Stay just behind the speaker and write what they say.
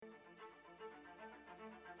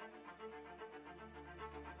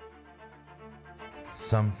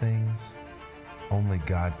Some things only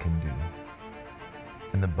God can do.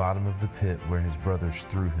 In the bottom of the pit where his brothers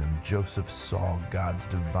threw him, Joseph saw God's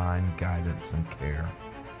divine guidance and care,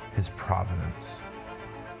 his providence.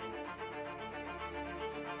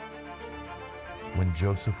 When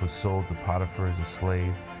Joseph was sold to Potiphar as a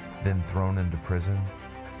slave, then thrown into prison,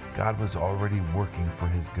 God was already working for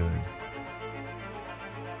his good.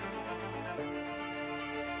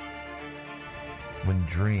 When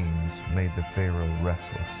dreams made the Pharaoh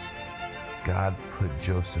restless, God put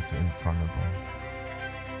Joseph in front of him.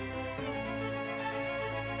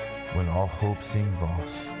 When all hope seemed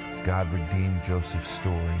lost, God redeemed Joseph's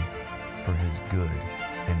story for his good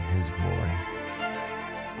and his glory.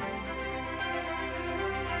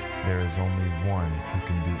 There is only one who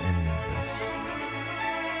can do any of this.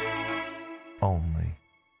 Only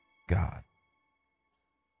God.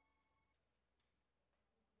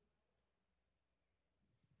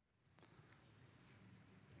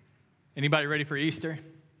 Anybody ready for Easter?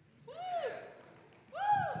 Woo!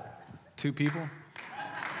 2 people?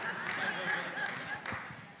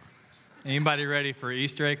 Anybody ready for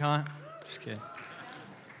Easter egg hunt? Just kidding.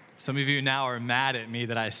 Some of you now are mad at me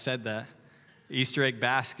that I said that. Easter egg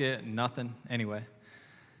basket, nothing. Anyway.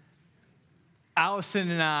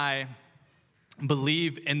 Allison and I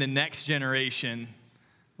believe in the next generation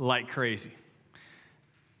like crazy.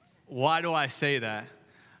 Why do I say that?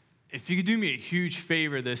 If you could do me a huge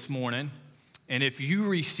favor this morning, and if you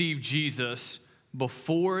receive Jesus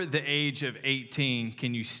before the age of 18,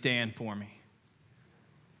 can you stand for me?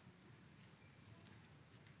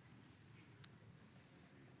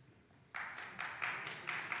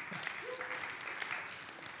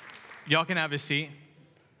 Y'all can have a seat.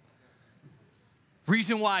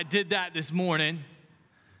 Reason why I did that this morning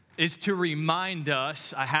is to remind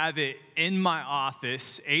us, I have it in my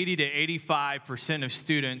office, 80 to 85% of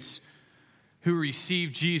students who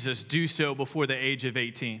receive Jesus do so before the age of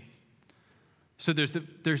 18. So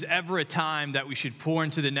there's ever a time that we should pour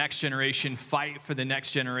into the next generation, fight for the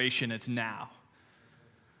next generation, it's now.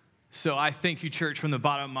 So I thank you, church, from the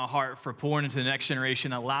bottom of my heart for pouring into the next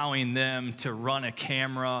generation, allowing them to run a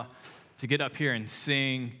camera, to get up here and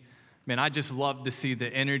sing. Man, I just love to see the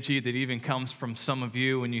energy that even comes from some of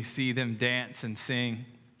you when you see them dance and sing.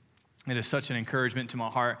 It is such an encouragement to my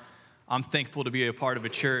heart. I'm thankful to be a part of a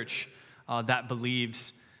church that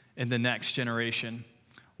believes in the next generation.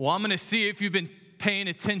 Well, I'm going to see if you've been paying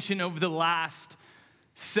attention over the last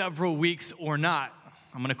several weeks or not.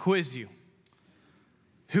 I'm going to quiz you.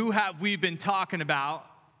 Who have we been talking about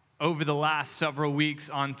over the last several weeks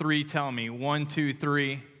on 3? Tell me. 1, 2,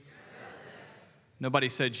 3. Nobody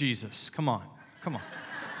said Jesus. Come on. Come on.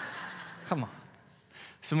 Come on.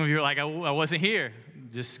 Some of you are like, I wasn't here.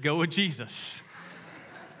 Just go with Jesus.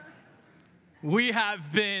 We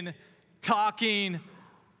have been talking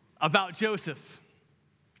about Joseph.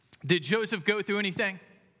 Did Joseph go through anything?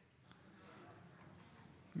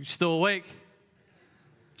 You're still awake?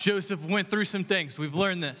 Joseph went through some things. We've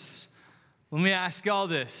learned this. Let me ask y'all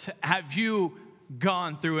this. Have you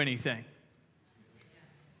gone through anything?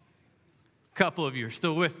 A couple of you are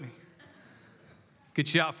still with me.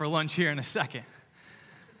 Get you out for lunch here in a second.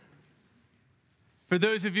 For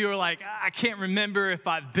those of you who are like, I can't remember if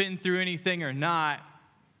I've been through anything or not,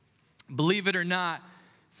 believe it or not,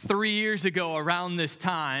 3 years ago around this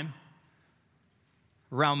time,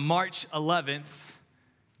 around March 11th,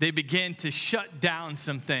 they began to shut down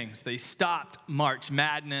some things. They stopped March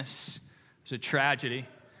Madness. It was a tragedy. It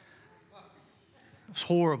was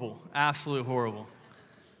horrible, absolutely horrible.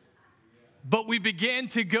 But we began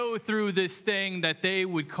to go through this thing that they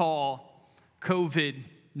would call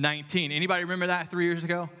COVID-19. Anybody remember that 3 years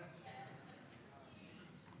ago?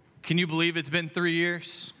 Can you believe it's been 3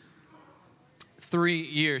 years? 3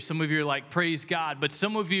 years. Some of you are like, praise God. But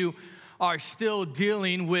some of you are still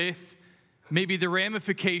dealing with maybe the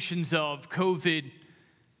ramifications of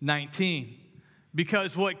COVID-19.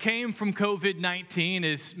 Because what came from COVID-19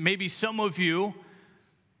 is maybe some of you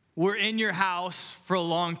were in your house for a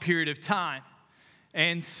long period of time.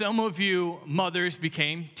 And some of you mothers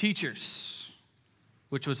became teachers,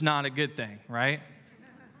 which was not a good thing, right?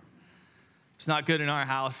 It's not good in our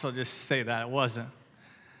house, I'll just say that. It wasn't.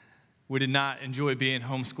 We did not enjoy being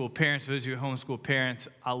homeschool parents. Those of you homeschool parents,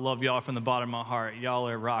 I love y'all from the bottom of my heart. Y'all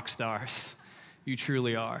are rock stars. You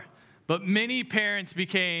truly are. But many parents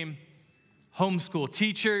became homeschool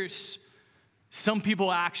teachers. Some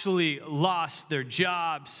people actually lost their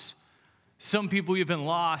jobs. Some people even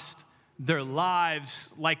lost their lives.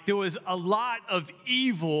 Like there was a lot of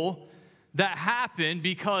evil that happened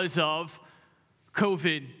because of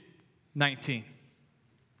COVID-19.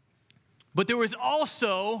 But there was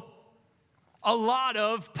also a lot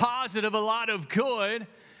of positive, a lot of good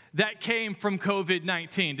that came from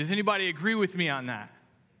COVID-19. Does anybody agree with me on that?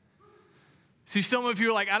 See, some of you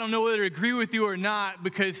are like, I don't know whether to agree with you or not,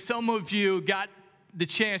 because some of you got the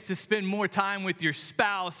chance to spend more time with your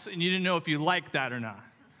spouse and you didn't know if you liked that or not.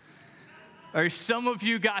 Or some of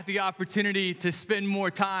you got the opportunity to spend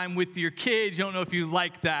more time with your kids. You don't know if you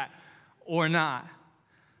like that or not.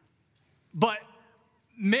 But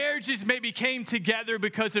marriages maybe came together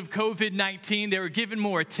because of COVID-19. They were given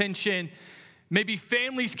more attention. Maybe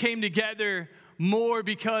families came together more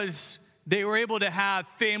because they were able to have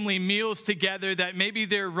family meals together, that maybe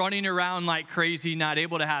they're running around like crazy, not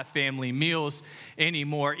able to have family meals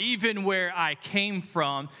anymore. Even where I came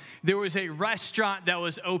from, there was a restaurant that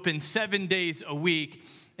was open 7 days a week,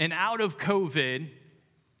 and out of COVID,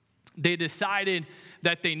 they decided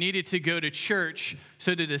that they needed to go to church,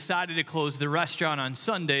 so they decided to close the restaurant on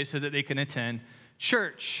Sunday so that they can attend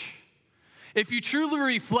church. If you truly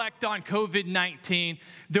reflect on COVID-19,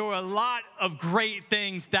 there were a lot of great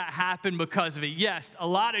things that happened because of it. Yes, a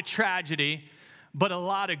lot of tragedy, but a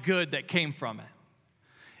lot of good that came from it.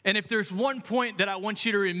 And if there's one point that I want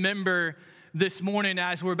you to remember this morning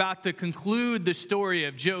as we're about to conclude the story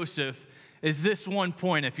of Joseph, is this one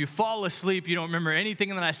point. If you fall asleep, you don't remember anything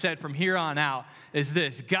that I said from here on out, is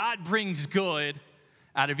this: God brings good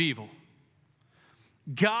out of evil.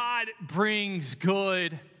 God brings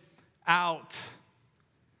good out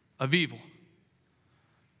of evil.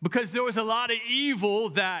 Because there was a lot of evil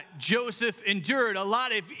that Joseph endured, a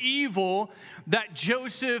lot of evil that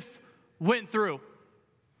Joseph went through.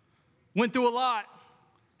 Went through a lot.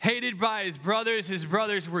 Hated by his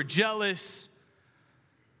brothers were jealous.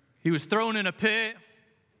 He was thrown in a pit,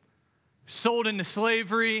 sold into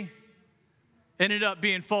slavery, ended up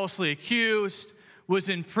being falsely accused, was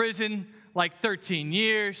in prison like 13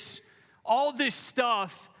 years. All this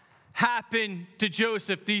stuff happened to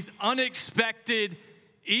Joseph. These unexpected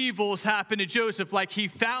evils happened to Joseph. Like, he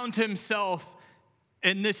found himself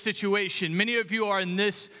in this situation. Many of you are in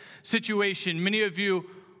this situation. Many of you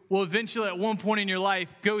will eventually at one point in your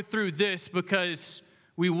life go through this, because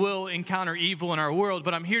we will encounter evil in our world.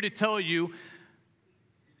 But I'm here to tell you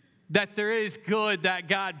that there is good that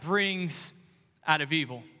God brings out of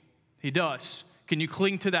evil. He does. Can you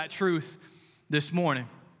cling to that truth this morning?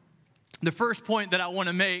 The first point that I want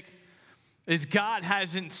to make is God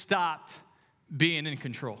hasn't stopped being in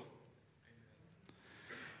control.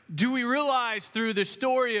 Do we realize through the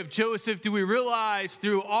story of Joseph, do we realize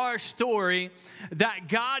through our story that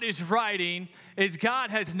God is writing is God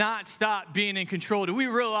has not stopped being in control? Do we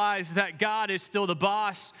realize that God is still the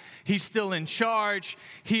boss? He's still in charge.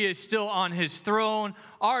 He is still on his throne.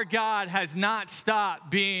 Our God has not stopped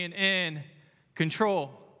being in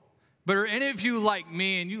control. But are any of you like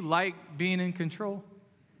me and you like being in control?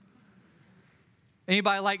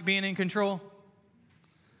 Anybody like being in control?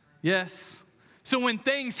 Yes. So when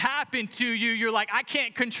things happen to you, you're like, I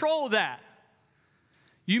can't control that.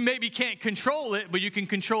 You maybe can't control it, but you can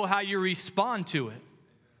control how you respond to it.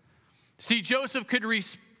 See, Joseph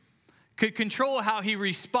could control how he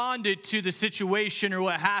responded to the situation or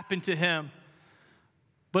what happened to him.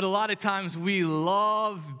 But a lot of times we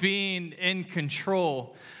love being in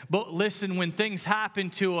control. But listen, when things happen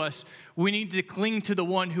to us, we need to cling to the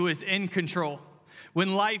one who is in control.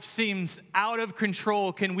 When life seems out of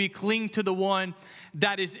control, can we cling to the one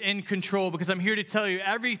that is in control? Because I'm here to tell you,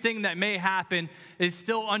 everything that may happen is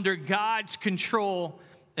still under God's control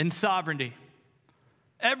and sovereignty.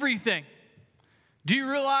 Everything. Do you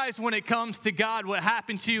realize when it comes to God, what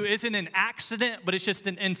happened to you isn't an accident, but it's just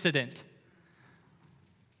an incident?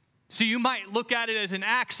 So you might look at it as an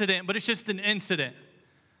accident, but it's just an incident.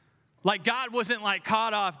 Like, God wasn't like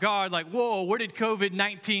caught off guard, like, whoa, where did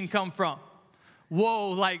COVID-19 come from? Whoa,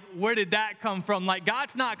 like, where did that come from? Like,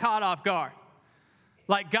 God's not caught off guard.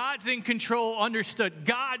 Like, God's in control, understood.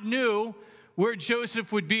 God knew where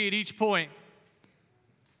Joseph would be at each point.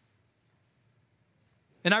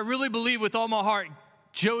 And I really believe with all my heart,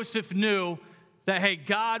 Joseph knew that, hey,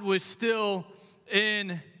 God was still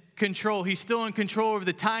in control. He's still in control over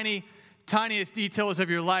the tiniest details of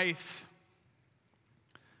your life.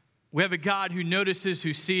 We have a God who notices,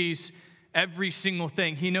 who sees every single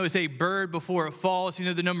thing. He knows a bird before it falls. He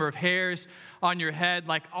knows the number of hairs on your head.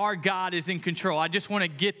 Like, our God is in control. I just want to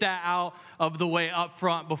get that out of the way up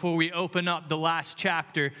front before we open up the last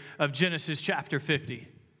chapter of Genesis chapter 50.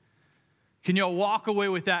 Can y'all walk away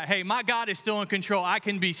with that? Hey, my God is still in control. I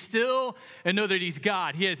can be still and know that he's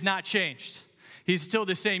God. He has not changed. He's still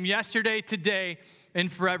the same yesterday, today, and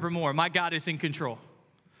forevermore. My God is in control.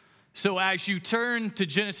 So as you turn to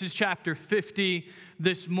Genesis chapter 50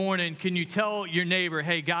 this morning, can you tell your neighbor,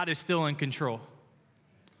 hey, God is still in control?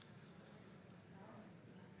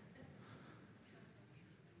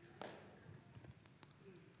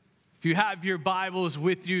 If you have your Bibles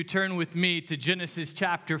with you, turn with me to Genesis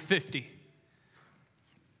chapter 50.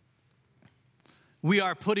 We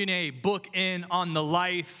are putting a book in on the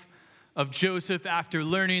life of Joseph after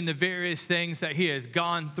learning the various things that he has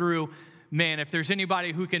gone through. Man, if there's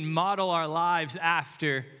anybody who can model our lives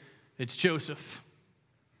after, it's Joseph.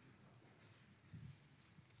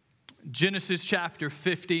 Genesis chapter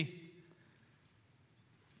 50.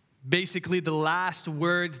 Basically, the last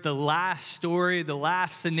words, the last story, the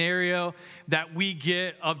last scenario that we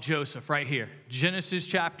get of Joseph right here. Genesis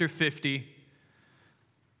chapter 50,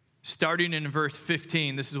 starting in verse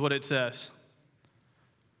 15, this is what it says.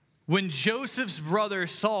 When Joseph's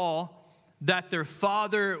brothers saw that their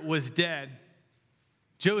father was dead.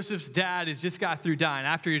 Joseph's dad has just got through dying.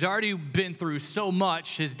 After he's already been through so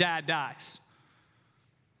much, his dad dies.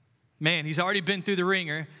 Man, he's already been through the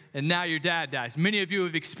ringer, and now your dad dies. Many of you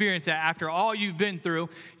have experienced that. After all you've been through,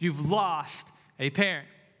 you've lost a parent.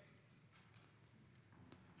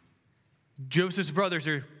 Joseph's brothers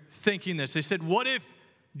are thinking this. They said, what if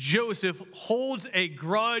Joseph holds a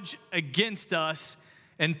grudge against us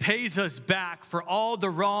and pays us back for all the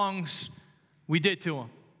wrongs we did to him?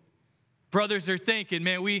 Brothers are thinking,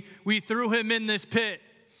 man, we threw him in this pit.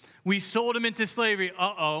 We sold him into slavery.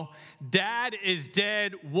 Dad is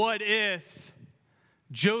dead. What if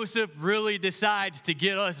Joseph really decides to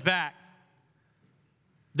get us back?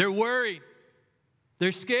 They're worried.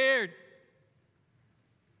 They're scared.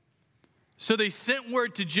 So they sent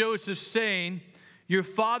word to Joseph saying, your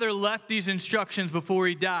father left these instructions before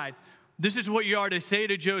he died. This is what you are to say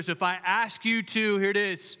to Joseph. I ask you to, here it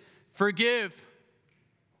is, forgive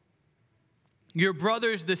your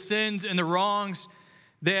brothers the sins and the wrongs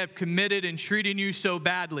they have committed in treating you so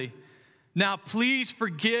badly. Now please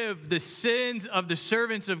forgive the sins of the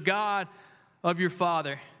servants of God of your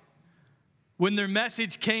father. When their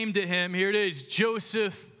message came to him, here it is,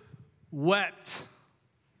 Joseph wept.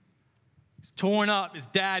 He's torn up, his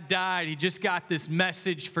dad died, he just got this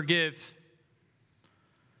message, forgive.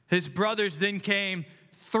 His brothers then came,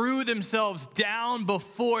 threw themselves down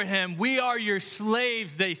before him. We are your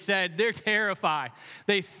slaves, they said. They're terrified.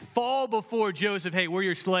 They fall before Joseph. Hey, we're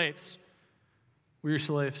your slaves. We're your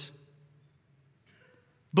slaves.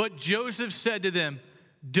 But Joseph said to them,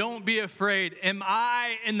 don't be afraid. Am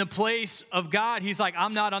I in the place of God? He's like,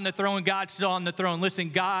 I'm not on the throne. God's still on the throne. Listen,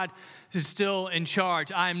 God is still in charge.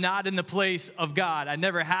 I am not in the place of God. I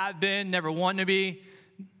never have been, never want to be.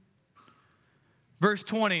 Verse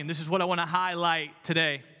 20, and this is what I want to highlight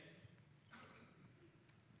today.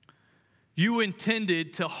 You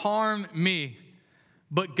intended to harm me,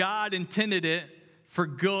 but God intended it for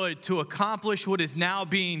good to accomplish what is now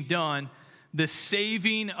being done, the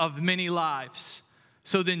saving of many lives.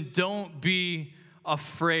 So then don't be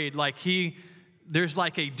afraid. There's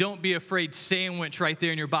like a don't be afraid sandwich right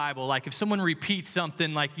there in your Bible. Like if someone repeats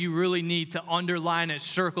something, like you really need to underline it,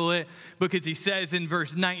 circle it, because he says in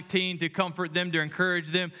verse 19 to comfort them, to encourage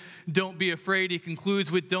them, don't be afraid. He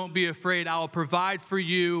concludes with don't be afraid. I will provide for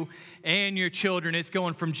you and your children. It's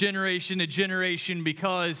going from generation to generation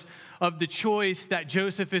because of the choice that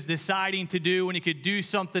Joseph is deciding to do. When he could do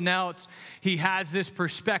something else, he has this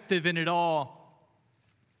perspective in it all.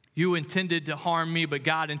 You intended to harm me, but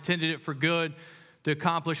God intended it for good to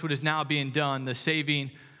accomplish what is now being done, the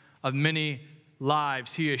saving of many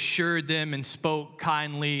lives. He assured them and spoke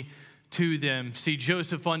kindly to them. See,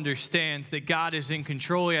 Joseph understands that God is in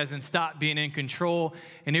control. He hasn't stopped being in control.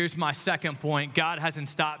 And here's my second point. God hasn't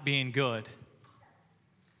stopped being good.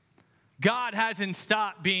 God hasn't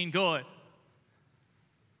stopped being good.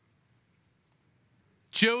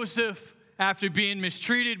 Joseph, after being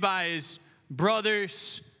mistreated by his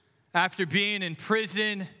brothers, after being in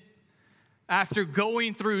prison, after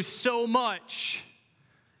going through so much,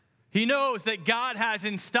 he knows that God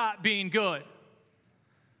hasn't stopped being good.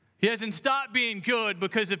 He hasn't stopped being good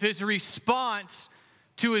because of his response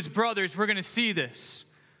to his brothers. We're going to see this.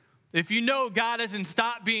 If you know God hasn't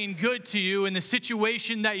stopped being good to you in the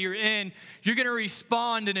situation that you're in, you're going to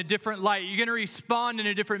respond in a different light. You're going to respond in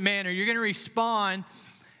a different manner. You're going to respond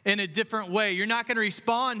in a different way. You're not going to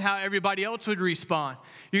respond how everybody else would respond.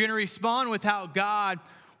 You're going to respond with how God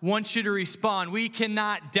wants you to respond. We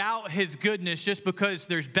cannot doubt his goodness just because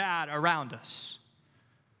there's bad around us.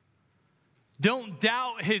 Don't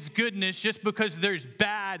doubt his goodness just because there's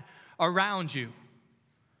bad around you.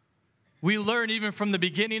 We learn even from the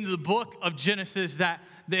beginning of the book of Genesis that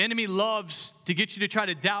the enemy loves to get you to try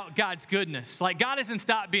to doubt God's goodness. Like, God hasn't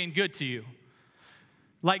stopped being good to you.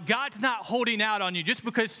 Like, God's not holding out on you just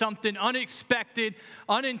because something unexpected,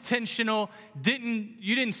 unintentional,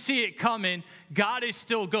 you didn't see it coming. God is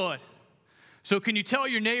still good. So can you tell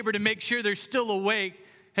your neighbor to make sure they're still awake?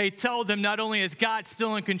 Hey, tell them not only is God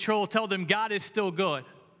still in control, tell them God is still good.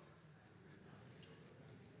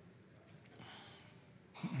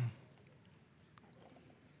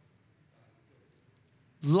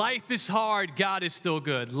 Life is hard, God is still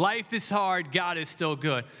good. Life is hard, God is still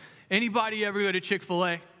good. Anybody ever go to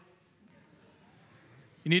Chick-fil-A?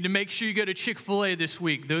 You need to make sure you go to Chick-fil-A this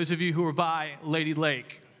week. Those of you who are by Lady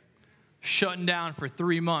Lake, shutting down for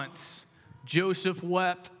 3 months. Joseph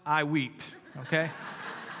wept, I weep, okay?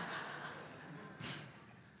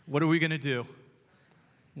 What are we going to do?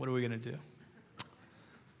 What are we going to do?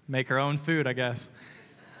 Make our own food, I guess.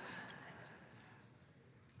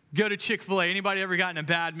 Go to Chick-fil-A. Anybody ever gotten a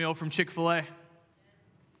bad meal from Chick-fil-A?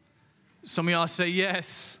 Some of y'all say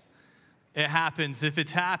yes. It happens. If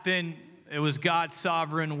it's happened, it was God's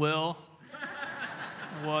sovereign will.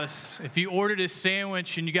 It was. If you ordered a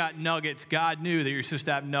sandwich and you got nuggets, God knew that you're supposed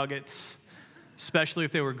to have nuggets, especially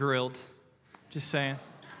if they were grilled. Just saying.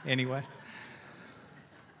 Anyway.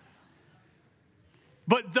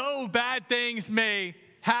 But though bad things may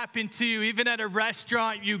happen to you, even at a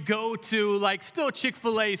restaurant you go to, like, still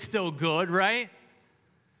Chick-fil-A is still good, right?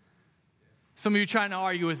 Some of you trying to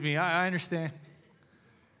argue with me. I understand.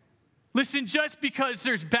 Listen, just because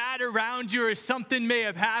there's bad around you or something may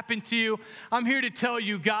have happened to you, I'm here to tell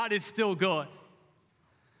you God is still good.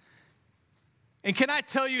 And can I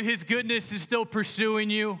tell you his goodness is still pursuing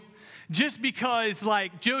you? Just because,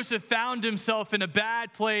 like, Joseph found himself in a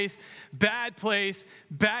bad place, bad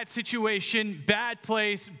situation, bad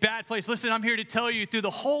place. Listen, I'm here to tell you through the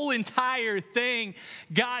whole entire thing,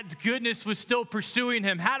 God's goodness was still pursuing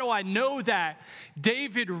him. How do I know that?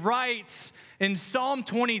 David writes in Psalm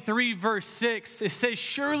 23, verse 6, it says,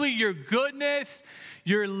 surely your goodness,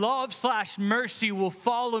 your love/mercy will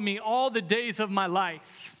follow me all the days of my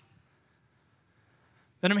life.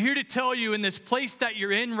 And I'm here to tell you in this place that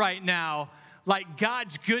you're in right now, like,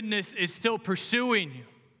 God's goodness is still pursuing you.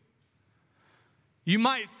 You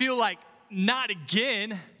might feel like, not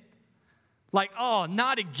again. Like, oh,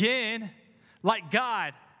 not again. Like,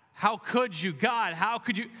 God, how could you? God, how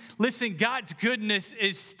could you? Listen, God's goodness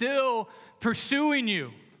is still pursuing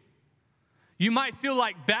you. You might feel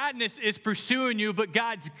like badness is pursuing you, but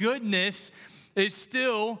God's goodness is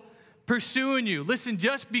still pursuing you. Listen,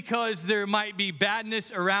 just because there might be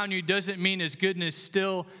badness around you doesn't mean his goodness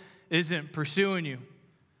still isn't pursuing you.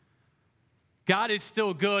 God is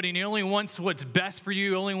still good, and he only wants what's best for you.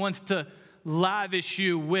 He only wants to lavish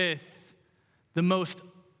you with the most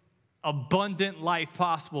abundant life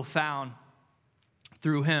possible found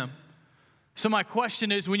through him. So my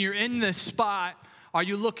question is, when you're in this spot, are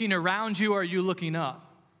you looking around you or are you looking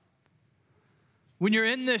up? When you're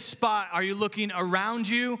in this spot, are you looking around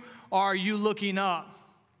you or are you looking up?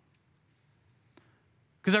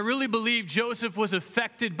 Because I really believe Joseph was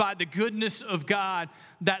affected by the goodness of God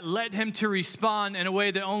that led him to respond in a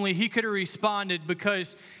way that only he could have responded,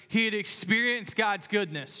 because he had experienced God's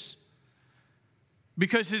goodness.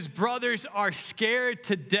 Because his brothers are scared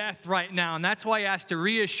to death right now, and that's why he has to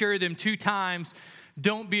reassure them 2 times,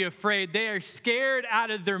 don't be afraid. They are scared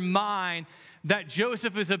out of their mind that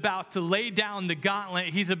Joseph is about to lay down the gauntlet.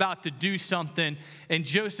 He's about to do something, and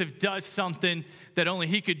Joseph does something that only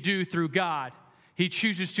he could do through God. He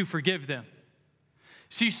chooses to forgive them.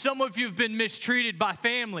 See, some of you have been mistreated by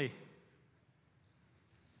family.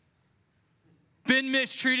 Been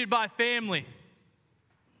mistreated by family.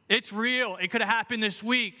 It's real. It could have happened this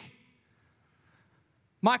week.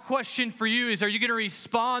 My question for you is, are you going to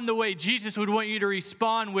respond the way Jesus would want you to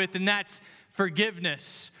respond with, and that's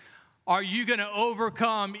forgiveness? Are you going to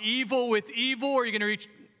overcome evil with evil, or are you going to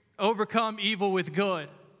overcome evil with good?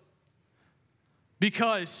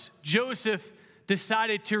 Because Joseph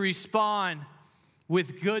decided to respond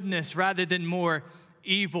with goodness rather than more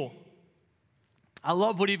evil. I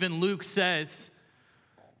love what even Luke says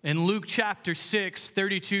in Luke chapter 6,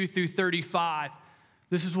 32 through 35.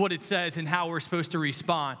 This is what it says and how we're supposed to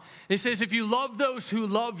respond. It says, if you love those who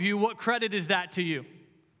love you, what credit is that to you?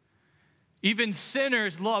 Even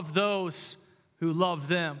sinners love those who love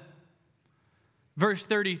them. Verse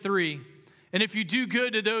 33, and if you do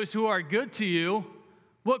good to those who are good to you,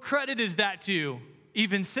 what credit is that to you?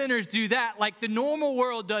 Even sinners do that. Like the normal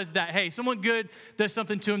world does that. Hey, someone good does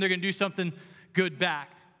something to them, they're going to do something good back.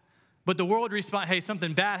 But the world responds, hey,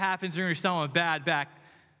 something bad happens, they're going to respond with bad back.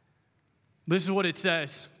 This is what it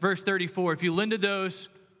says. Verse 34, if you lend to those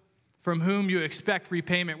from whom you expect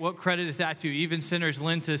repayment. What credit is that to you? Even sinners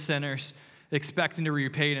lend to sinners, expecting to be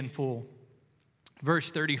repaid in full. Verse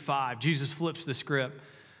 35, Jesus flips the script.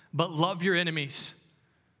 But love your enemies,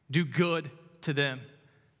 do good to them,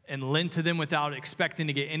 and lend to them without expecting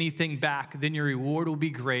to get anything back. Then your reward will be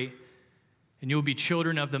great, and you'll be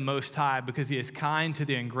children of the Most High, because he is kind to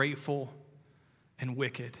the ungrateful and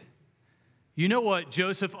wicked. You know what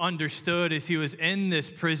Joseph understood as he was in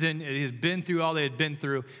this prison, he has been through all they had been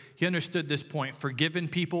through. He understood this point: forgiven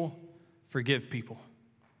people, forgive people.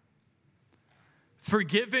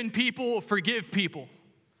 Forgiven people, forgive people.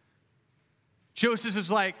 Joseph is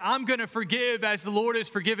like, I'm going to forgive as the Lord has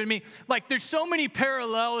forgiven me. Like, there's so many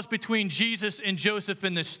parallels between Jesus and Joseph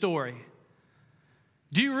in this story.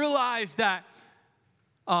 Do you realize that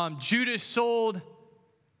Judas sold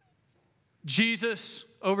Jesus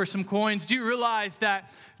over some coins? Do you realize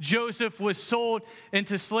that Joseph was sold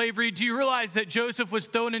into slavery? Do you realize that Joseph was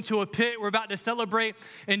thrown into a pit? We're about to celebrate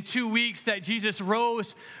in 2 weeks that Jesus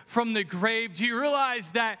rose from the grave. Do you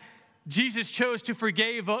realize that Jesus chose to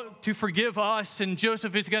forgive us, and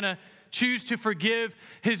Joseph is going to choose to forgive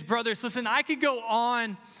his brothers? Listen, I could go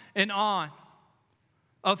on and on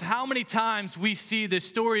of how many times we see the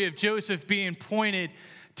story of Joseph being pointed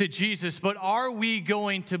to Jesus, but are we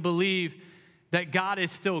going to believe that God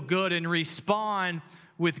is still good and respond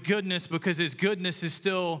with goodness because his goodness is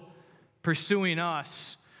still pursuing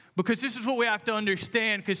us? Because this is what we have to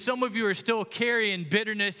understand, because some of you are still carrying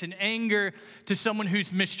bitterness and anger to someone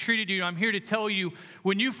who's mistreated you. I'm here to tell you,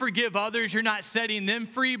 when you forgive others, you're not setting them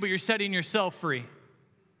free, but you're setting yourself free.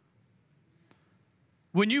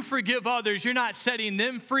 When you forgive others, you're not setting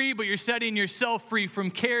them free, but you're setting yourself free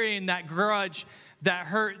from carrying that grudge, that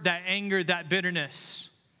hurt, that anger, that bitterness.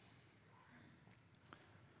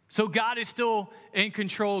 So God is still in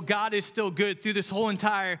control. God is still good through this whole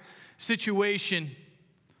entire situation.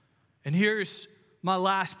 And here's my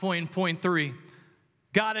last point, point 3.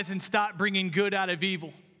 God hasn't stopped bringing good out of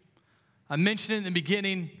evil. I mentioned it in the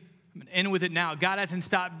beginning. I'm going to end with it now. God hasn't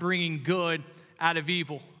stopped bringing good out of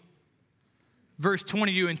evil. Verse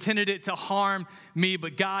 20, you intended it to harm me,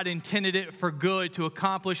 but God intended it for good, to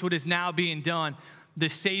accomplish what is now being done, the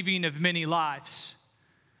saving of many lives.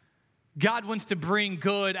 God wants to bring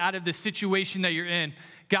good out of the situation that you're in.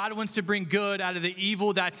 God wants to bring good out of the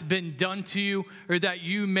evil that's been done to you or that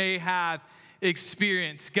you may have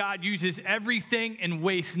experienced. God uses everything and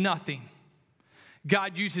wastes nothing.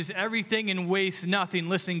 God uses everything and wastes nothing.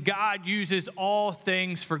 Listen, God uses all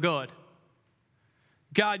things for good.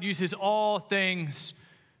 God uses all things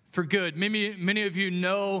for good. Many of you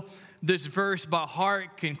know this verse by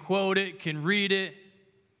heart, can quote it, can read it.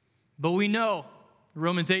 But we know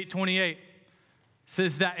Romans 8:28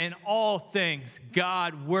 says that in all things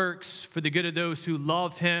God works for the good of those who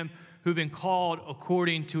love him, who've been called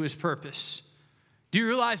according to his purpose. Do you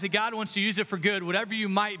realize that God wants to use it for good? Whatever you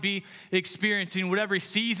might be experiencing, whatever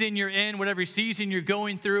season you're in, whatever season you're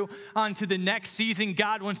going through, on to the next season,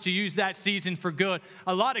 God wants to use that season for good.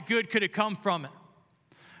 A lot of good could have come from it.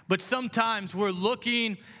 But sometimes we're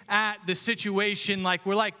looking at the situation like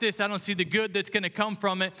we're like this, I don't see the good that's going to come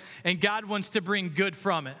from it, and God wants to bring good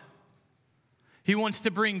from it. He wants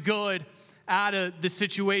to bring good out of the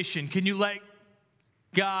situation. Can you let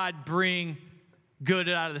God bring good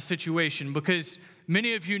out of the situation? Because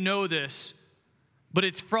many of you know this, but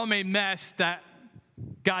it's from a mess that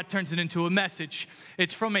God turns it into a message.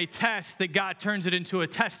 It's from a test that God turns it into a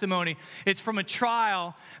testimony. It's from a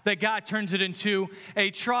trial that God turns it into a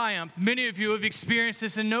triumph. Many of you have experienced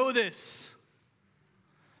this and know this.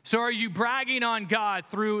 So are you bragging on God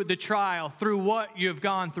through the trial, through what you've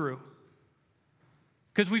gone through?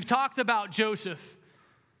 Because we've talked about Joseph.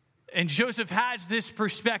 And Joseph has this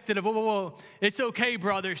perspective of, whoa, it's okay,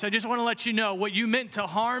 brothers. I just want to let you know what you meant to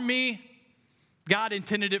harm me, God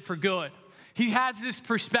intended it for good. He has this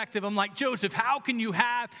perspective. I'm like, Joseph, how can you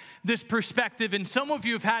have this perspective? And some of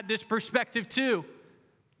you have had this perspective too.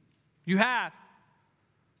 You have.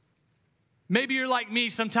 Maybe you're like me.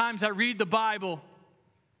 Sometimes I read the Bible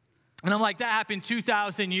and I'm like, that happened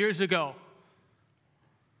 2,000 years ago.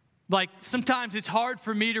 Like, sometimes it's hard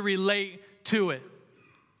for me to relate to it.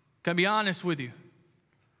 Can I be honest with you?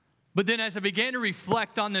 But then as I began to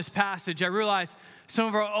reflect on this passage, I realized some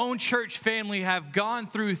of our own church family have gone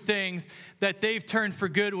through things that they've turned for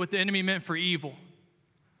good what the enemy meant for evil.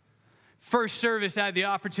 First service, I had the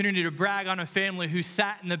opportunity to brag on a family who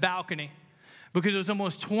sat in the balcony because it was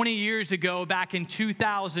almost 20 years ago, back in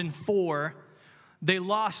 2004, they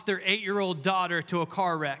lost their 8-year-old daughter to a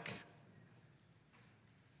car wreck.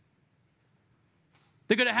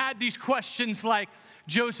 They could have had these questions like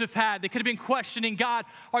Joseph had. They could have been questioning God,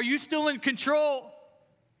 are you still in control?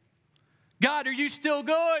 God, are you still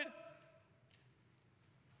good?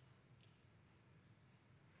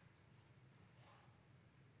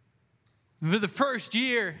 For the first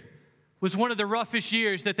year was one of the roughest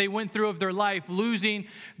years that they went through of their life, losing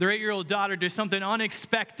their 8-year-old daughter to something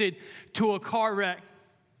unexpected, to a car wreck.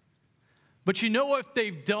 But you know what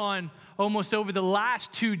they've done almost over the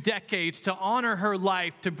last 2 decades to honor her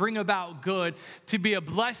life, to bring about good, to be a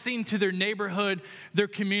blessing to their neighborhood, their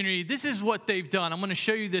community. This is what they've done. I'm going to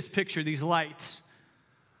show you this picture, these lights.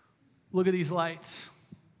 Look at these lights.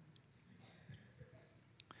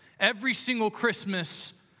 Every single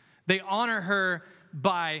Christmas, they honor her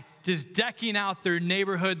by just decking out their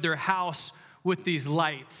neighborhood, their house with these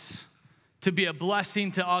lights, to be a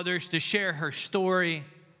blessing to others, to share her story.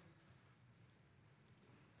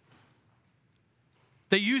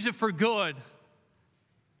 They use it for good.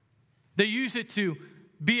 They use it to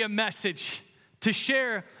be a message, to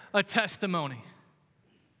share a testimony.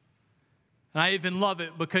 And I even love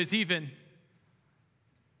it because even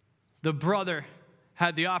the brother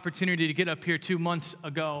had the opportunity to get up here 2 months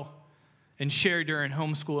ago and share during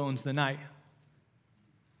Homeschool Owns the Night.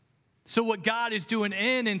 So what God is doing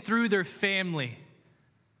in and through their family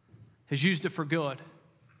has used it for good.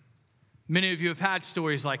 Many of you have had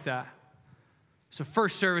stories like that. So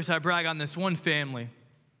first service, I brag on this one family.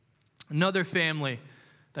 Another family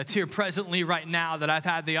that's here presently right now that I've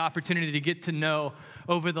had the opportunity to get to know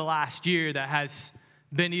over the last year, that has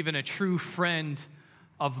been even a true friend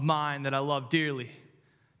of mine that I love dearly.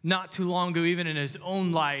 Not too long ago, even in his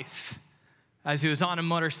own life, as he was on a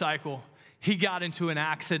motorcycle, he got into an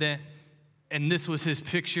accident, and this was his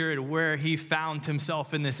picture of where he found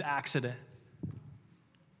himself in this accident.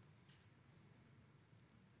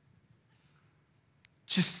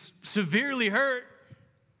 Just severely hurt.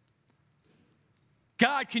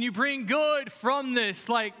 God, can you bring good from this?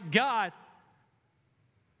 Like, God,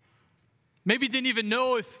 maybe didn't even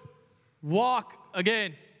know if walk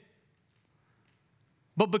again.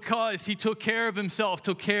 But because he took care of himself,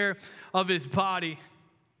 took care of his body,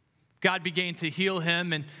 God began to heal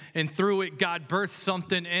him, and through it, God birthed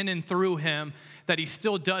something in and through him that he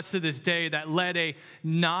still does to this day, that led a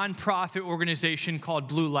nonprofit organization called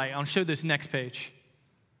Blue Light. I'll show this next page.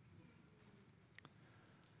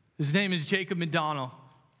 His name is Jacob McDonald,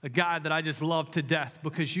 a guy that I just love to death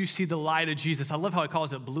because you see the light of Jesus. I love how he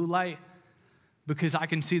calls it blue light because I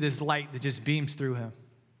can see this light that just beams through him.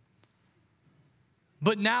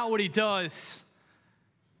 But now what he does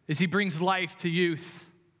is he brings life to youth.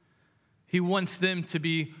 He wants them to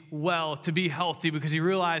be well, to be healthy, because he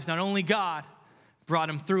realized not only God brought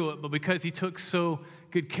him through it, but because he took so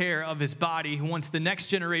good care of his body, he wants the next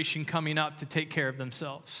generation coming up to take care of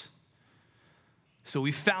themselves. So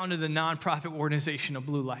we founded the nonprofit organization of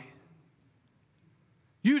Blue Light.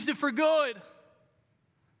 Used it for good.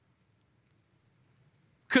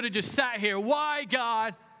 Could have just sat here. Why,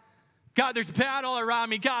 God? God, there's bad all around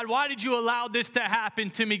me. God, why did you allow this to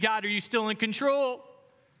happen to me? God, are you still in control?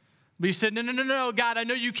 But he said, no, God, I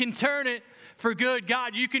know you can turn it for good.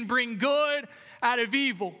 God, you can bring good out of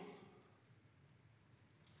evil.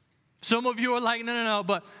 Some of you are like, no,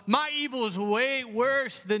 but my evil is way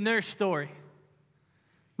worse than their story.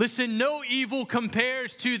 Listen, no evil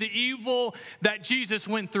compares to the evil that Jesus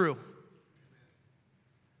went through.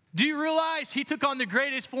 Do you realize he took on the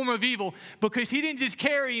greatest form of evil because he didn't just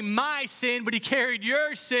carry my sin, but he carried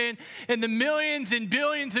your sin and the millions and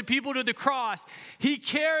billions of people to the cross. He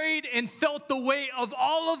carried and felt the weight of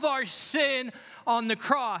all of our sin on the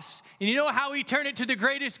cross. And you know how he turned it to the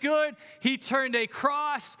greatest good? He turned a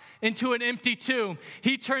cross into an empty tomb.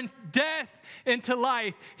 He turned death into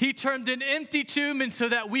life. He turned an empty tomb in so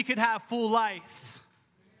that we could have full life.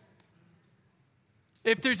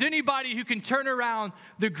 If there's anybody who can turn around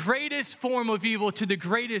the greatest form of evil to the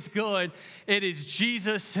greatest good, it is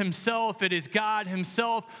Jesus himself. It is God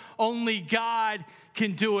himself. Only God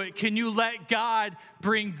can do it. Can you let God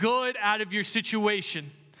bring good out of your situation?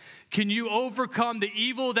 Can you overcome the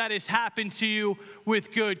evil that has happened to you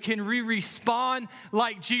with good? Can we respond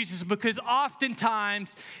like Jesus? Because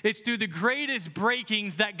oftentimes it's through the greatest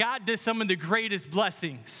breakings that God does some of the greatest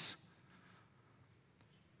blessings.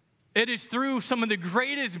 It is through some of the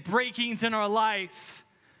greatest breakings in our life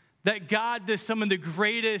that God does some of the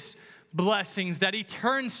greatest blessings, that he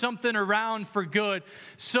turns something around for good.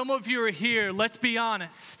 Some of you are here, let's be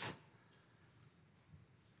honest.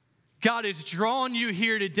 God has drawn you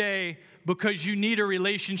here today because you need a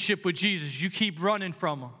relationship with Jesus. You keep running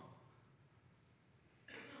from him.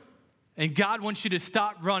 And God wants you to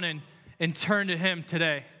stop running and turn to him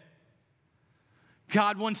today.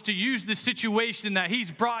 God wants to use the situation that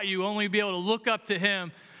he's brought you, only be able to look up to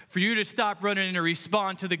him for you to stop running and to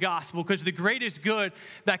respond to the gospel, because the greatest good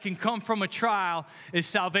that can come from a trial is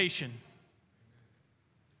salvation.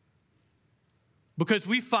 Because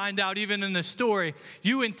we find out even in the story,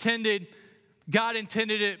 God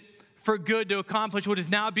intended it for good to accomplish what is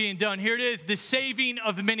now being done. Here it is, the saving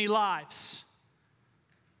of many lives.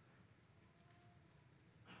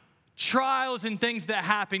 Trials and things that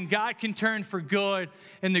happen, God can turn for good,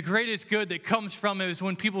 and the greatest good that comes from it is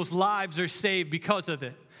when people's lives are saved because of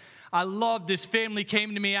it. I love this family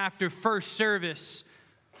came to me after first service,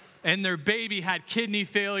 and their baby had kidney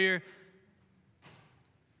failure.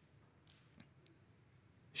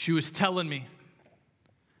 She was telling me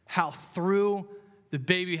how through the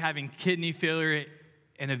baby having kidney failure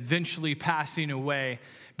and eventually passing away,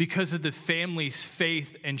 because of the family's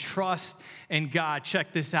faith and trust in God,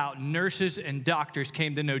 check this out, nurses and doctors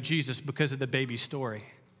came to know Jesus because of the baby's story.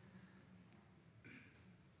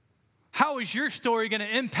 How is your story going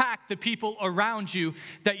to impact the people around you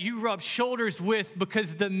that you rub shoulders with?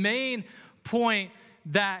 Because the main point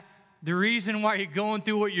that the reason why you're going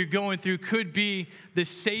through what you're going through could be the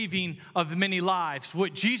saving of many lives.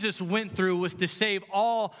 What Jesus went through was to save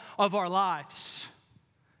all of our lives.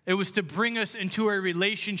 It was to bring us into a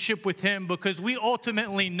relationship with Him, because we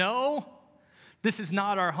ultimately know this is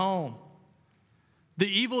not our home. The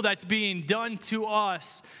evil that's being done to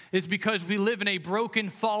us is because we live in a broken,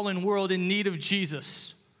 fallen world in need of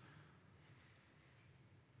Jesus.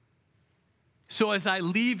 So as I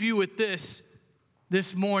leave you with this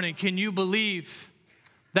morning, can you believe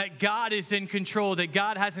that God is in control, that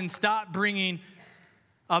God hasn't stopped bringing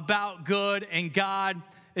about good, and God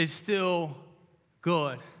is still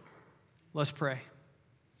good? Let's pray.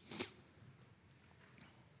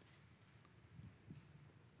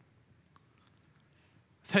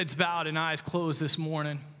 With heads bowed and eyes closed this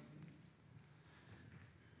morning,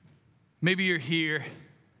 maybe you're here.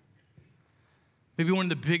 Maybe one of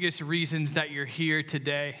the biggest reasons that you're here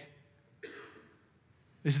today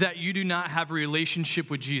is that you do not have a relationship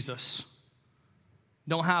with Jesus.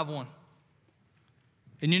 Don't have one.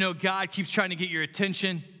 And you know God keeps trying to get your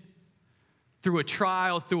attention through a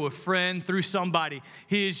trial, through a friend, through somebody.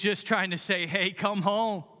 He is just trying to say, hey, come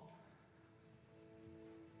home.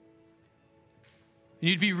 And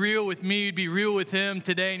you'd be real with me, you'd be real with him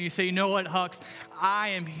today, and you say, you know what, Hux, I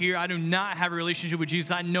am here. I do not have a relationship with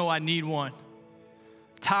Jesus. I know I need one.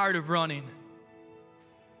 I'm tired of running.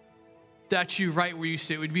 If that's you right where you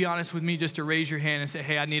sit, would you be honest with me just to raise your hand and say,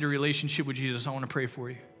 hey, I need a relationship with Jesus. I want to pray for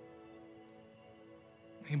you.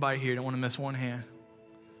 Anybody here? Don't want to miss one hand.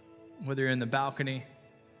 Whether you're in the balcony,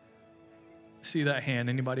 see that hand.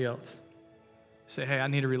 Anybody else? Say, hey, I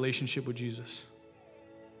need a relationship with Jesus.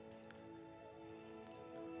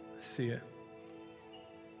 I see it.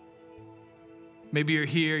 Maybe you're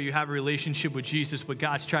here, you have a relationship with Jesus, but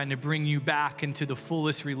God's trying to bring you back into the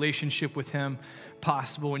fullest relationship with Him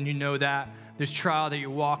possible, and you know that this trial that you're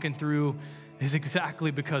walking through is exactly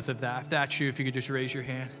because of that. If that's you, if you could just raise your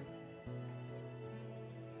hand.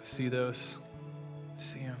 I see those. I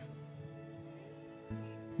see them.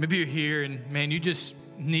 Maybe you're here and, man, you just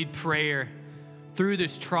need prayer through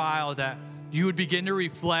this trial, that you would begin to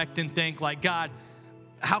reflect and think like, God,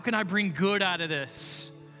 how can I bring good out of this?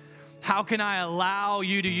 How can I allow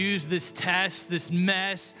you to use this test, this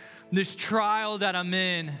mess, this trial that I'm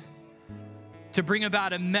in to bring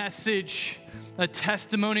about a message, a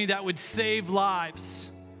testimony that would save lives?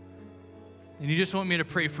 And you just want me to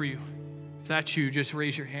pray for you. If that's you, just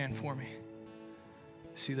raise your hand for me.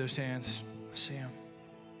 See those hands? I see them.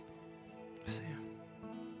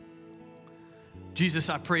 Jesus,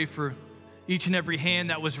 I pray for each and every hand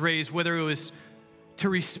that was raised, whether it was to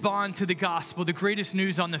respond to the gospel, the greatest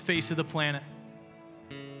news on the face of the planet.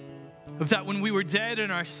 Of that when we were dead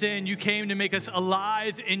in our sin, you came to make us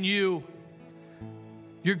alive in you.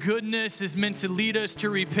 Your goodness is meant to lead us to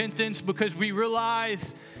repentance, because we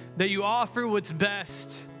realize that you offer what's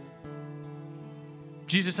best.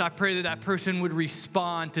 Jesus, I pray that that person would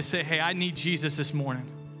respond to say, hey, I need Jesus this morning.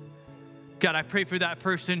 God, I pray for that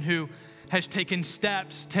person who has taken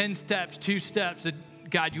steps, 10 steps, 2 steps, that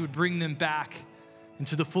God, you would bring them back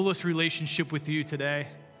into the fullest relationship with you today.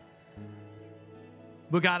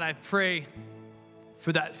 But God, I pray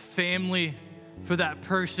for that family, for that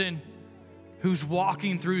person who's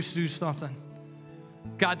walking through something.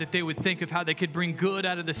 God, that they would think of how they could bring good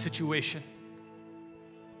out of the situation.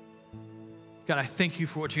 God, I thank you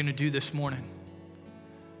for what you're going to do this morning.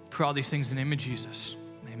 For all these things in the name of Jesus.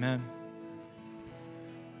 Amen.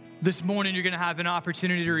 This morning, you're going to have an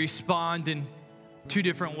opportunity to respond in 2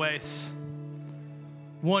 different ways.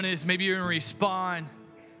 One is maybe you're going to respond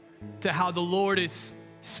to how the Lord is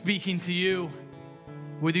speaking to you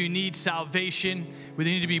whether you need salvation, whether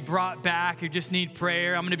you need to be brought back, or just need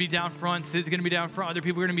prayer. I'm going to be down front. Sid's going to be down front. Other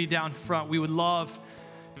people are going to be down front. We would love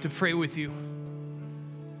to pray with you.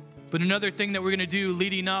 But another thing that we're going to do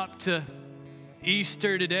leading up to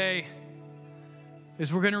Easter today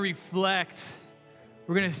is we're going to reflect.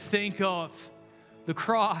 We're going to think of the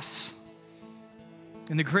cross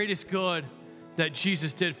and the greatest good that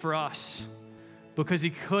Jesus did for us, because he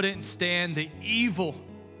couldn't stand the evil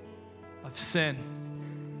of sin.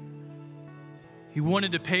 He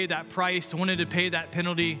wanted to pay that price, wanted to pay that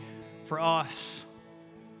penalty for us.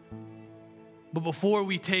 But before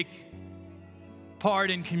we take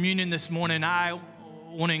part in communion this morning, I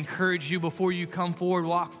want to encourage you, before you come forward,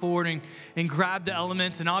 walk forward and grab the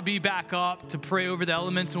elements, and I'll be back up to pray over the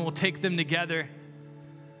elements, and we'll take them together.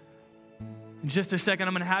 In just a second,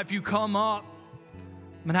 I'm going to have you come up.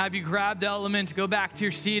 I'm going to have you grab the elements, go back to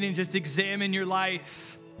your seat, and just examine your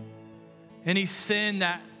life. Any sin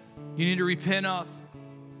that you need to repent of.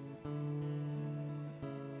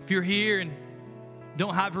 If you're here and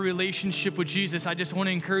don't have a relationship with Jesus, I just want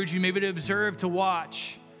to encourage you maybe to observe, to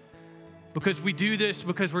watch. Because we do this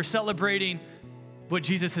because we're celebrating what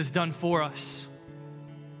Jesus has done for us.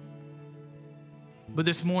 But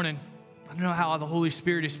this morning, I don't know how the Holy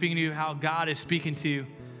Spirit is speaking to you, how God is speaking to you,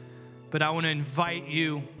 but I want to invite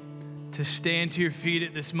you to stand to your feet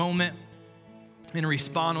at this moment and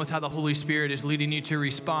respond with how the Holy Spirit is leading you to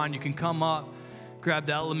respond. You can come up, grab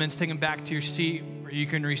the elements, take them back to your seat, or you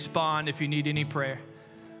can respond if you need any prayer.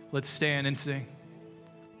 Let's stand and sing.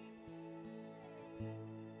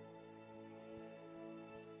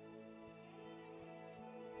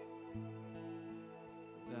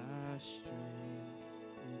 Thy strength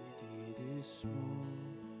indeed is small.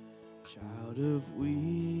 Child of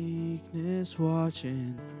weakness, watch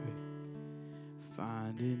and pray.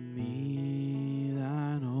 Find in me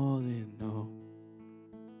thine all in all.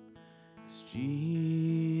 'Cause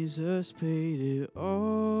Jesus paid it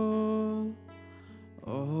all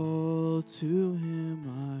to him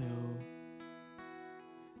I owe.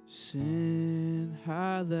 Sin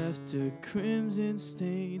had left a crimson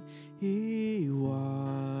stain, he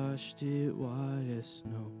washed it white as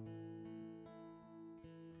snow.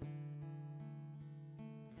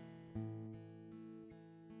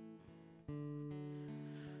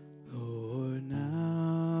 Lord,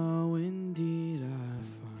 now indeed I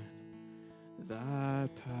find thy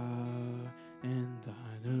power and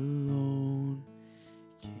thine alone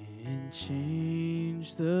can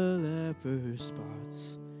change the leper's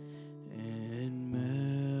spots and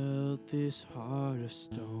melt this heart of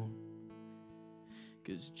stone.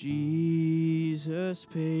 'Cause Jesus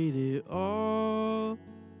paid it all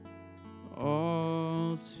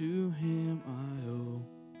to him I owe.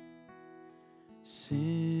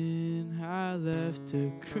 Sin had left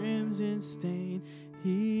a crimson stain,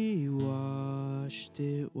 he washed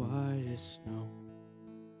it white as snow.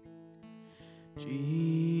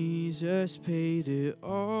 Jesus paid it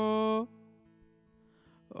all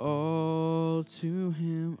to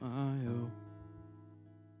him I owe.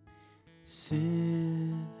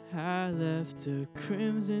 Sin had left a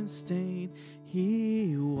crimson stain,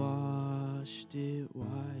 he washed it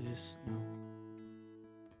white as snow.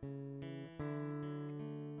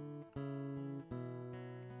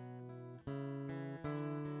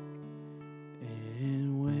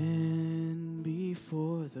 And when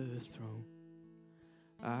before the throne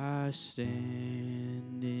I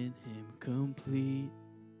stand in him complete,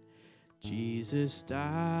 Jesus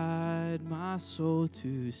died my soul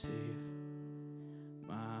to save.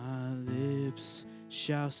 My lips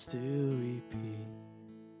shall still repeat,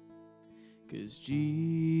 'cause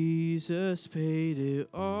Jesus paid it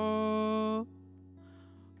all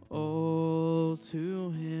to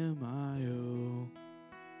him I owe.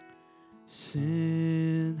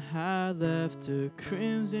 Sin had left a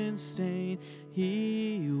crimson stain,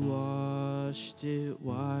 he washed it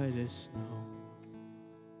white as snow.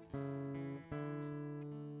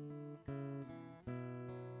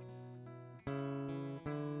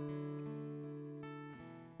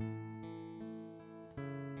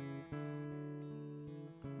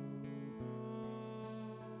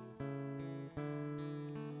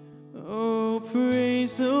 Oh,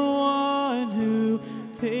 praise the one who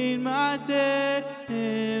paid my debt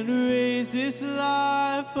and raised this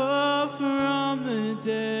life up from the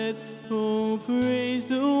dead. Oh, praise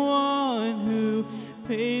the one who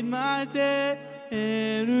paid my debt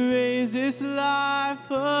and raised this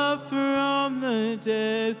life up from the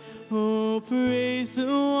dead. Oh, praise the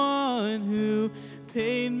one who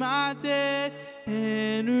paid my debt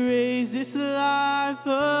and raised this life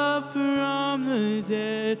up from the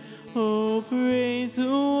dead. Oh, praise the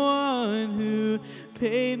one who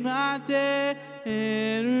paid my debt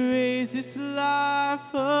and raised this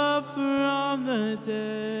life up from the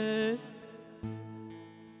dead.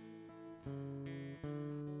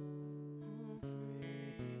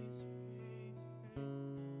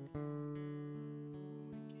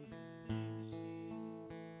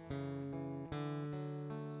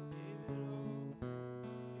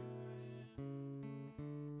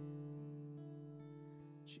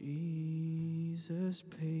 Jesus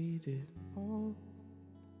paid it all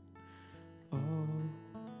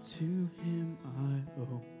to him I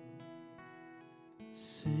owe.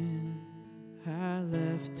 Sin had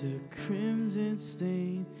left a crimson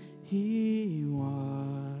stain, he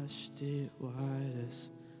washed it white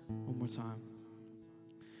as, one more time.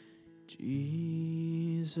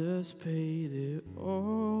 Jesus paid it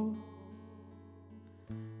all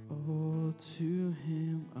to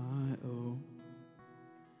him I owe.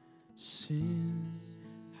 Sin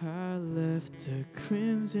had left a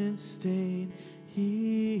crimson stain,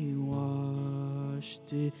 he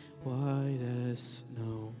washed it white as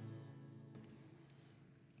snow.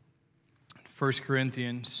 1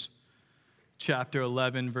 Corinthians chapter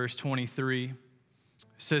 11, verse 23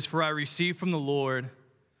 says, "For I received from the Lord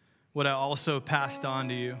what I also passed on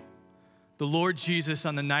to you. The Lord Jesus,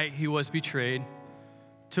 on the night he was betrayed,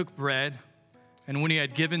 took bread, and when he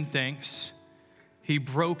had given thanks, he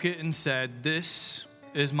broke it and said, 'This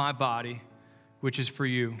is my body, which is for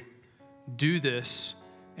you. Do this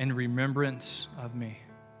in remembrance of me.'"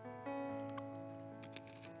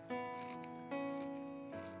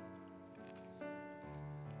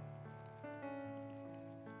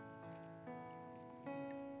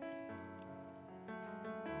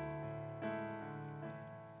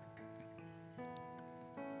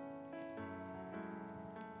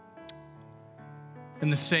 In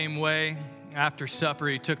the same way, after supper,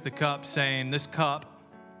 he took the cup, saying, "This cup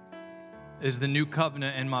is the new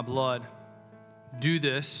covenant in my blood. Do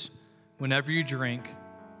this whenever you drink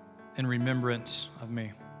in remembrance of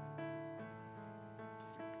me."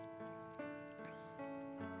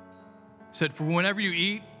 He said, "For whenever you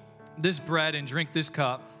eat this bread and drink this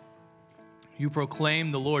cup, you proclaim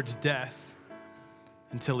the Lord's death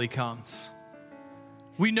until he comes."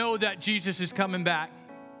 We know that Jesus is coming back.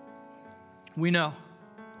 We know.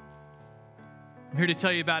 I'm here to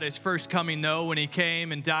tell you about his first coming, though, when he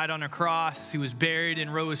came and died on a cross. He was buried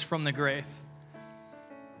and rose from the grave.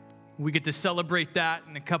 We get to celebrate that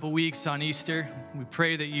in a couple weeks on Easter. We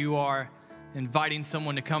pray that you are inviting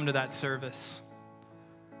someone to come to that service.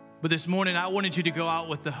 But this morning, I wanted you to go out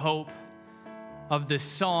with the hope of this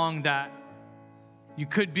song that you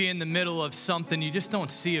could be in the middle of something, you just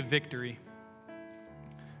don't see a victory.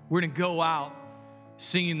 We're going to go out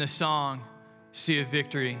singing the song, "See a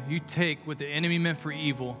Victory." You take what the enemy meant for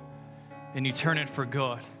evil and you turn it for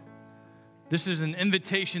good. This is an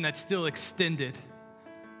invitation that's still extended.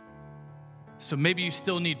 So maybe you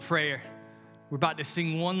still need prayer. We're about to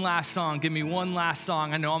sing one last song. Give me one last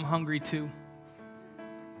song. I know I'm hungry too.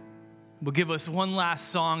 But give us one last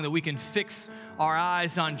song that we can fix our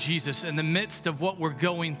eyes on Jesus in the midst of what we're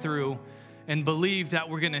going through and believe that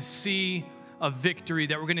we're going to see a victory,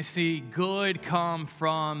 that we're going to see good come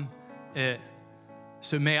from it.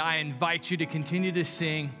 So may I invite you to continue to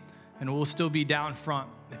sing, and we'll still be down front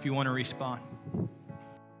if you want to respond.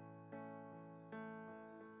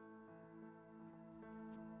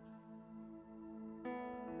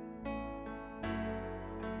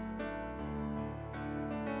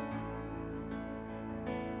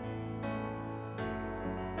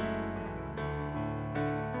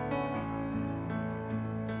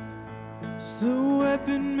 The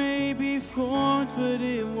weapon may be formed, but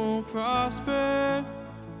it won't prosper.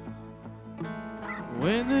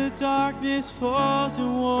 When the darkness falls, it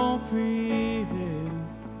won't prevail.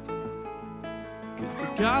 'Cause the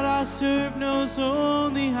God I serve knows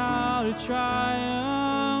only how to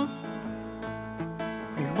triumph.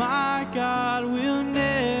 Oh, my God will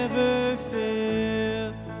never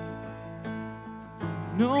fail.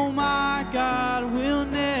 No, my God will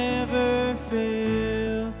never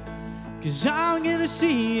fail. 'Cause I'm gonna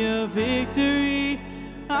see a victory.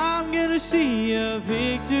 I'm gonna see a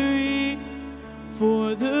victory.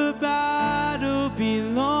 For the battle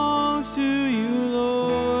belongs to you,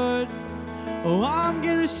 Lord. Oh, I'm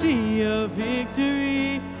gonna see a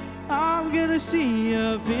victory. I'm gonna see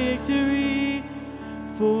a victory.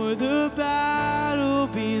 For the battle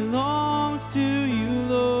belongs to you,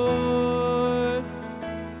 Lord.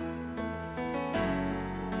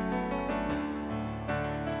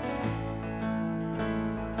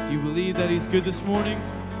 Do you believe that he's good this morning?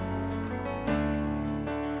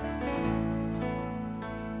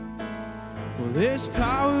 Well, there's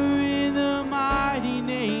power in the mighty mighty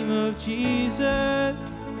name of Jesus.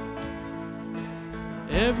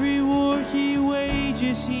 Every war he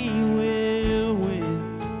wages, he will win.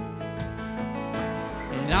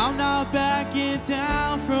 And I'm not backing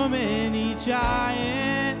down from any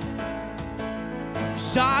giant,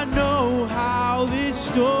 'cause I know how this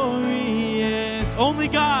story ends. Only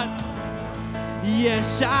God.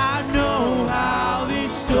 Yes, I know how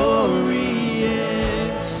this story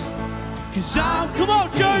ends. 'Cause come on,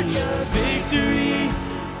 church! A victory.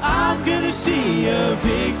 I'm gonna see a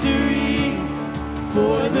victory.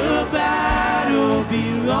 For the battle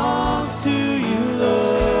belongs to you,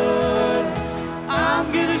 Lord. I'm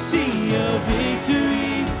gonna see a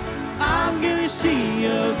victory. I'm gonna see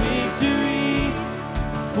a victory.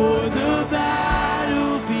 For the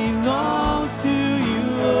battle belongs to you,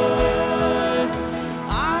 Lord.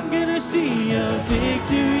 I'm gonna see a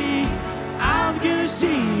victory. I'm gonna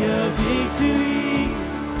see a victory.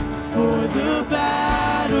 For the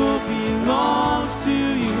battle belongs to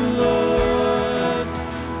you, Lord.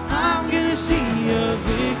 I'm gonna see a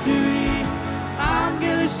victory. I'm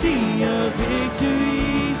gonna see a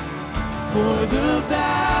victory. For the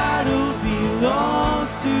battle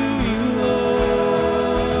belongs to you,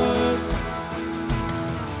 Lord.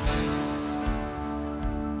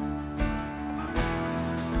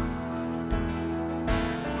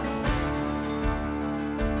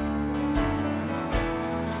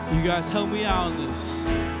 You guys help me out on this.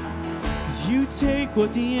 'Cause you take what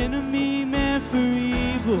the enemy meant for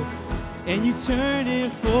evil and you turn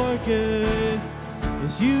it for good.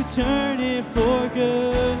 As you turn it for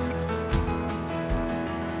good.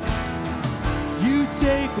 You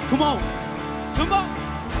take, come on, come on.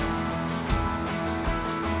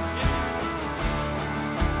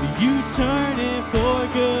 You turn it for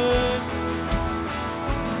good.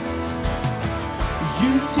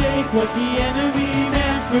 You take what the enemy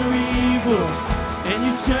meant for evil and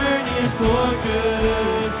you turn it for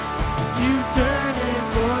good. As you turn it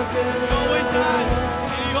for good. He always has,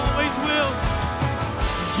 and he always will.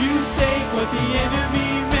 You take what the enemy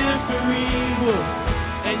meant for evil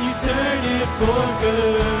and you turn it for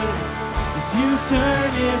good. As you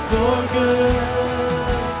turn it for good.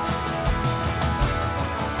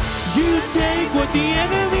 You take what the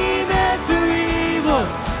enemy meant for evil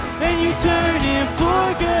and you turn it for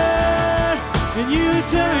good. And you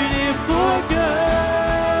turn it for good.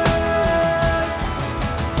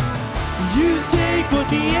 You take what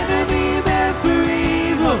the enemy meant for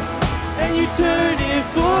evil and you turn it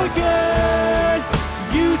for good.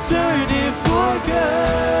 You turn it for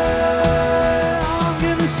good. I'm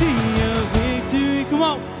gonna see a victory. Come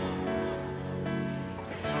on.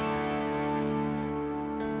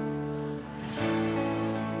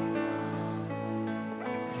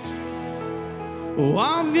 Oh,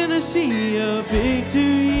 I'm gonna see a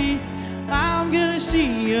victory. I'm gonna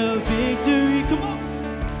see a victory. Come on.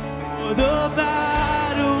 For the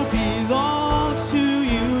battle belongs to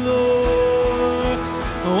you, Lord.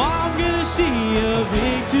 Oh, I'm gonna see a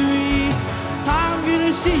victory. I'm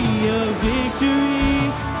gonna see a victory.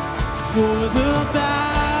 For the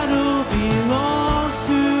battle belongs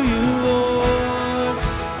to you, Lord.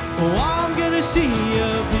 Oh, I'm gonna see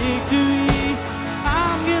a victory.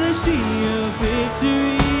 I'm gonna see a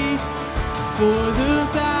victory. For the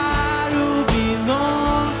battle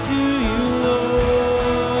belongs to you,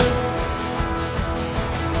 Lord.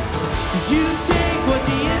 'Cause you take what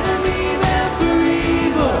the enemy meant for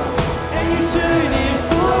evil and you turn it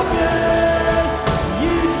for good.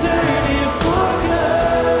 You turn it for good.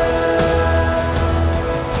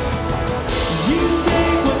 You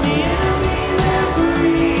take what the enemy meant for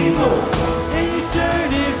evil and you turn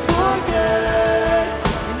it for good.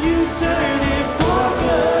 And you turn it for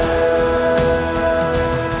good.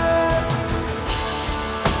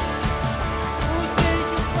 Oh, thank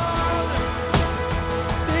you, Father.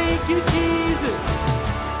 Thank you, Jesus.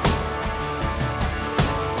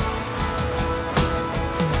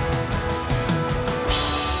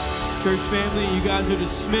 Church family, you guys are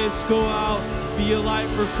dismissed. Go out, be a light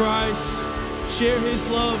for Christ. Share his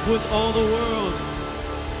love with all the world.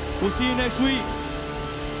 We'll see you next week.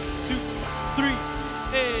 2, 3.